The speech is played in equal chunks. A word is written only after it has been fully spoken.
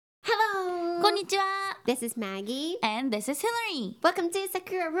Konnichiwa. This is Maggie. And this is Hillary. Welcome to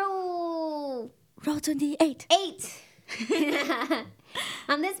Sakura Roll Roll 28. 8.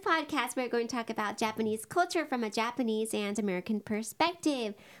 On this podcast, we're going to talk about Japanese culture from a Japanese and American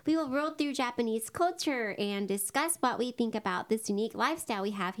perspective. We will roll through Japanese culture and discuss what we think about this unique lifestyle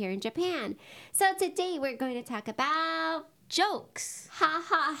we have here in Japan. So today we're going to talk about Jokes. ha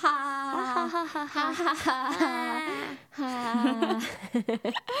ha ha Ha, ha, ha, ha ha ha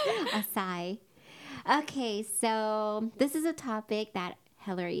a sigh. Okay, so this is a topic that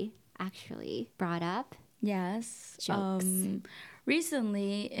Hillary actually brought up. Yes. Jokes.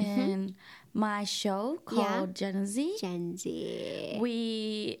 Recently in my show called Gen Z, Gen Z.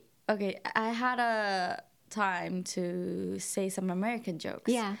 I had a time to say some American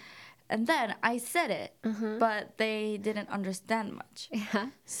jokes. Yeah. And then I said it, but they didn't understand much. Yeah.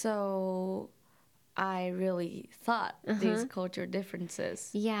 So I really thought these culture differences.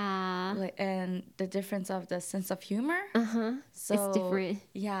 Yeah. And the difference of the sense of humor. So It's different.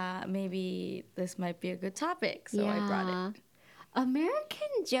 Yeah, maybe this might be a good topic. So I brought it. American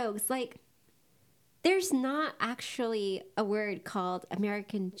jokes, like, there's not actually a word called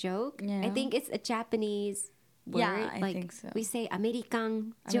American joke. Yeah. I think it's a Japanese word. Yeah, I like, think so. We say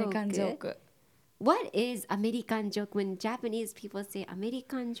American joke. American joke. What is American joke when Japanese people say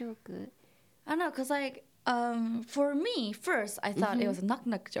American joke? I don't know, because for me, first, I thought it was a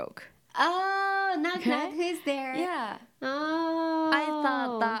knock-knock joke. Oh, knock knock, who's there? Yeah. Oh. I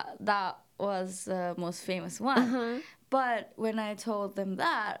thought that was the most famous one. But when I told them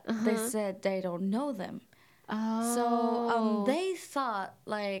that, they said they don't know them. Oh. So they thought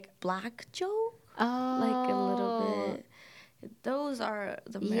like black joke, like a little bit. Those are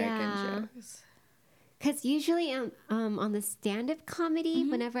the American jokes. Because usually on the stand-up comedy,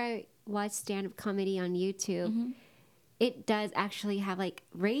 whenever I watch stand-up comedy on YouTube, it does actually have like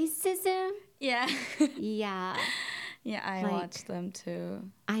racism. Yeah. Yeah. Yeah, I Like- watched them too.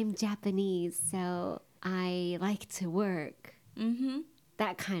 I'm Japanese, so I like to work.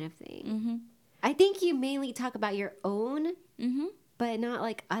 That kind of thing. I think you mainly talk about your own, but not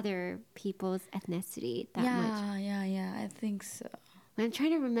like other people's ethnicity that much. Yeah, I think so. I'm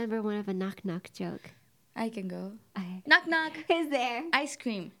trying to remember one of a knock-knock joke. I can go. I, Knock, knock. who's there? Ice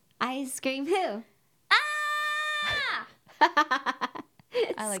cream. Ice cream who? Ah!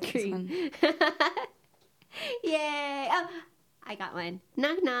 I like this Scream. one. Yay! Oh, I got one.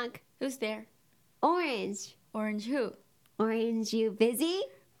 Knock knock. Who's there? Orange. Orange who? Orange, you busy?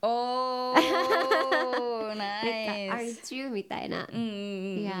 Oh, なんか nice. aren't you みたいな。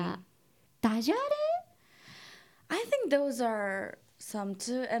 Yeah. Yeah. ダジャレ? I think those are some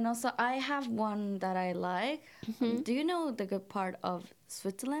too. And also, I have one that I like. Do you know the good part of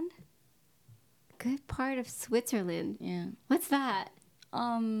Switzerland? Good part of Switzerland. Yeah. What's that?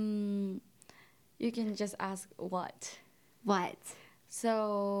 You can just ask what. What?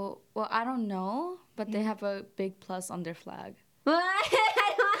 So, well, I don't know, but they have a big plus on their flag. What?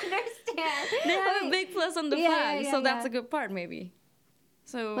 I don't understand. They have a Wait, big plus on the Yeah, flag, yeah, so that's yeah. a good part, maybe.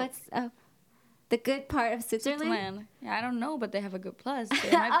 So, What's the good part of Switzerland? Switzerland. Yeah, I don't know, but they have a good plus.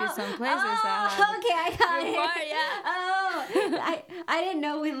 There might be some places that have okay, I got good it. part, yeah. Oh, I didn't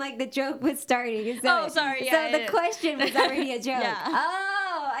know when like the joke was starting. So, Oh, sorry, yeah, So the yeah. question was already a joke. Yeah.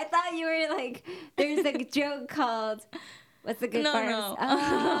 Oh, I thought you were like, there's a joke called, what's the good No, part? no.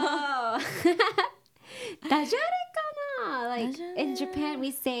 Oh. Dajare kana? Like in Dajare. Japan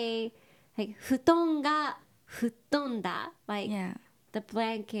we say like 布団が吹っ飛んだ. Like Yeah. the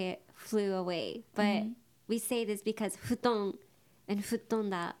blanket flew away. But we say this because 布団 and 吹っ飛ん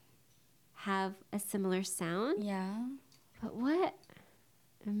だ have a similar sound. Yeah. But what?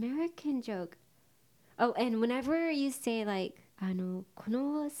 American joke. Oh, and whenever you say like, こ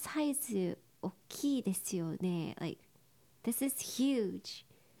のサイズ大きいですよね. Like, this is huge.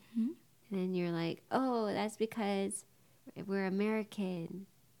 And then you're like, oh, that's because we're American.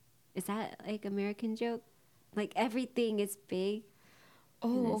 Is that like American joke? Like everything is big.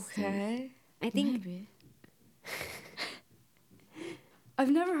 Oh, this sense. okay. I think. Maybe. I've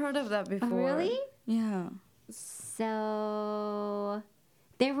never heard of that before. Really? Yeah. So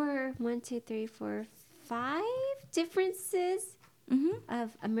there were 1, 2, 3, 4, 5 differences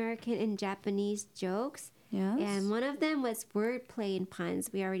of American and Japanese jokes. Yes. And one of them was wordplay and puns.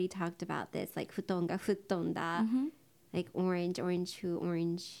 We already talked about this, like 布団が吹っ飛んだ, like orange, orange who,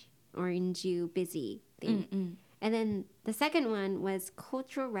 orange you, busy thing. And then the second one was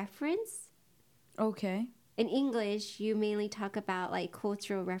cultural reference. Okay. In English, you mainly talk about like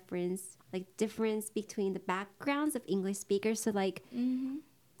cultural reference, like difference between the backgrounds of English speakers. So like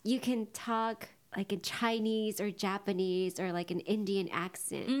you can talk like a Chinese or Japanese or like an Indian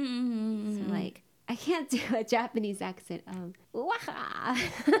accent. Mm-hmm. So like I can't do a Japanese accent. Wah! What?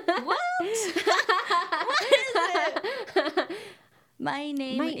 What is it? My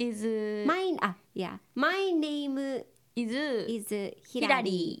name My- is My name is is Hirari.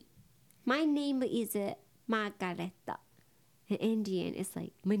 Hirari. My name is Margaret. In Indian, it's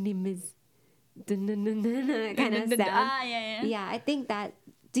like my name is kind of sound. Yeah. Yeah, I think that.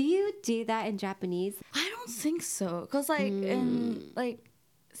 Do you do that in Japanese? I don't think so, cause like in like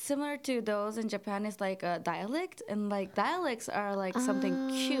similar to those in Japan is like a dialect, and like dialects are like something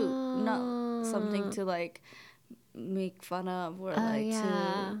cute, not something to like make fun of or like yeah.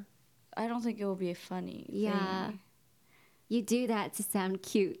 to. I don't think it will be a funny. Yeah. Thing. You do that to sound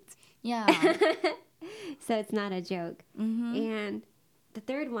cute. Yeah. So it's not a joke. Mm-hmm. And the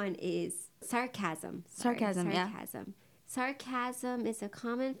third one is sarcasm. Sorry, Sarcasm, yeah. sarcasm. Sarcasm is a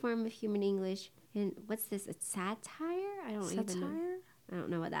common form of human English. And what's this? A satire? I don't even know. Satire. I don't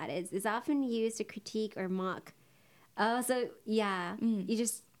know what that is. It's often used to critique or mock. Oh, so yeah, you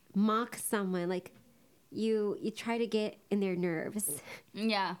just mock someone. Like you try to get in their nerves.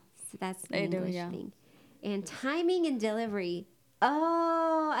 Yeah. So that's the They do, English yeah. thing. And timing and delivery.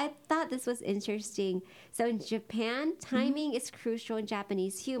 Oh, I thought this was interesting. So in Japan, timing is crucial in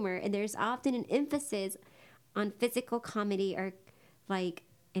Japanese humor, and there's often an emphasis on physical comedy or like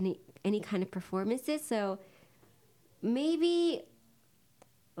any kind of performances. So maybe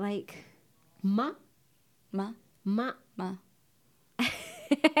like ma Ma. ma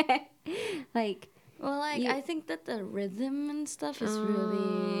like Well, like I think that the rhythm and stuff is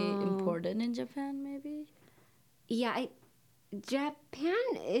really important in Japan. Maybe. yeah, Japan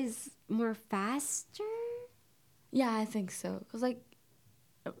is more faster. Yeah, I think so. Cause like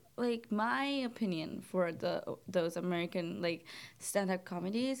my opinion for those American like stand-up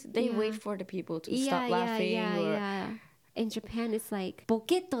comedies, they wait for the people to stop laughing. In Japan, it's like boke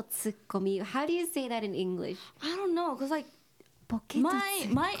to tsukomi. How do you say that in English? I don't know, cause like Boke to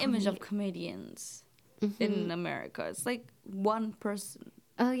my image of tsukomi. comedians in America, it's like one person,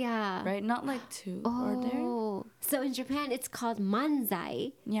 Oh yeah. right? Not like two. Are there? Oh, so in Japan, it's called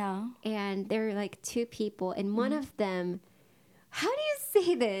manzai, Yeah. and there are like two people, and one of them. How do you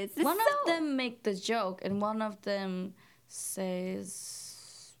say this? It's One so- of them make the joke, and one of them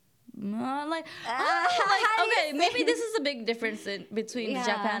says, like, how do you okay, say maybe this is a big difference between Yeah.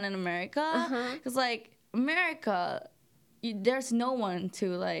 Japan and America, because like America, there's no one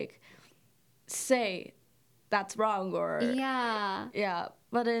to like say that's wrong or Yeah.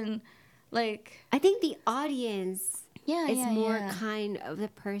 but in like I think the audience is yeah, more yeah. kind of the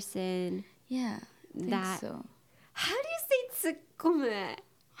person. yeah, I think that- so. How do you say tsukomu?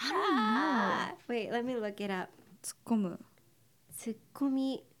 I don't know. Wait, let me look it up. Tsukomu.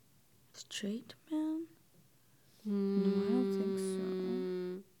 Tsukomi. Straight man? No, I don't think so.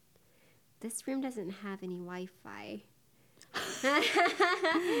 This room doesn't have any Wi-Fi.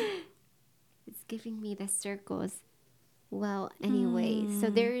 It's giving me the circles. Well, anyway, so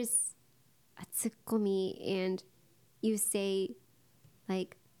there's a tsukomi, and you say,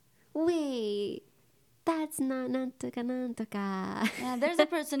 like, wait, that's not nantoka nantoka. Yeah, there's a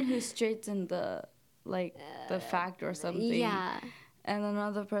person who straightens the fact or something. Yeah. And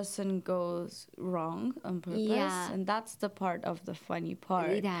another person goes wrong on purpose. Yeah. And that's the part of the funny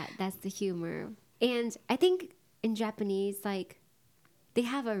part. That's the humor. And I think in Japanese, like, they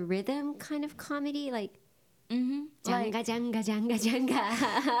have a rhythm kind of comedy, like, Mm-hmm. janga, janga, janga, janga.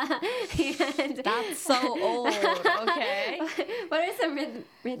 And That's so old, okay? what are some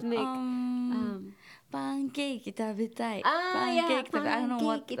rhythmic? Pancake 食べたい. Yeah, Pancake 食べ I don't know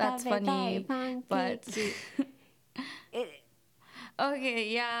what that's funny. But okay,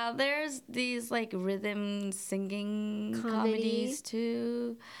 yeah, there's these like rhythm singing comedies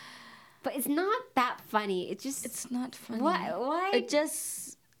too. But it's not that funny. It's not funny. Why? It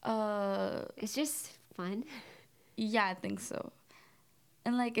just It's just fun. yeah, I think so.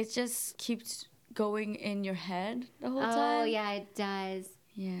 And like it just keeps going in your head the whole time. Oh yeah, it does.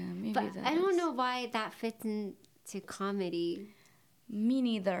 Yeah, maybe But that I don't is. know why that fits into comedy. Me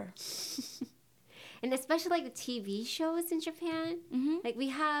neither. And especially like the TV shows in Japan. Mm-hmm. Like we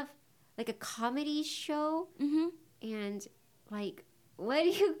have like a comedy show, Mm-hmm. and like what do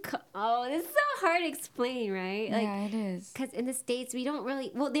you call? Oh, this is so hard to explain, right? Like, Yeah, it is. because in the States we don't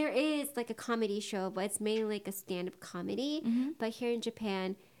really. Well, there is like a comedy show, but it's mainly like a stand-up comedy. Mm-hmm. But here in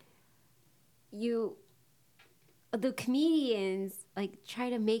Japan, the comedians like try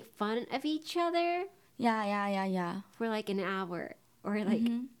to make fun of each other Yeah. for like an hour or like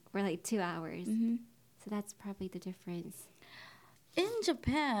Mm-hmm. or like 2 hours. Mm-hmm. So that's probably the difference. In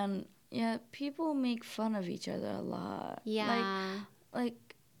Japan, yeah, people make fun of each other a lot. Yeah.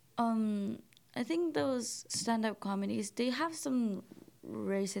 Like I think those stand-up comedies, they have some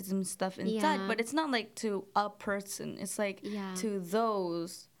racism stuff inside, Yeah. but it's not like to a person. It's like Yeah. to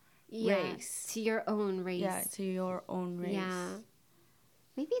those race. To your own race. Yeah, to your own race. Yeah.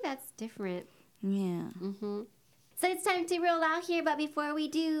 Maybe that's different. Yeah. Mm-hmm. So it's time to roll out here, but before we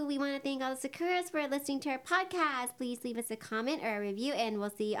do, we want to thank all the Sakuras for listening to our podcast. Please leave us a comment or a review, and we'll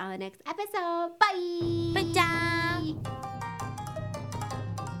see you on the next episode. Bye! Bye.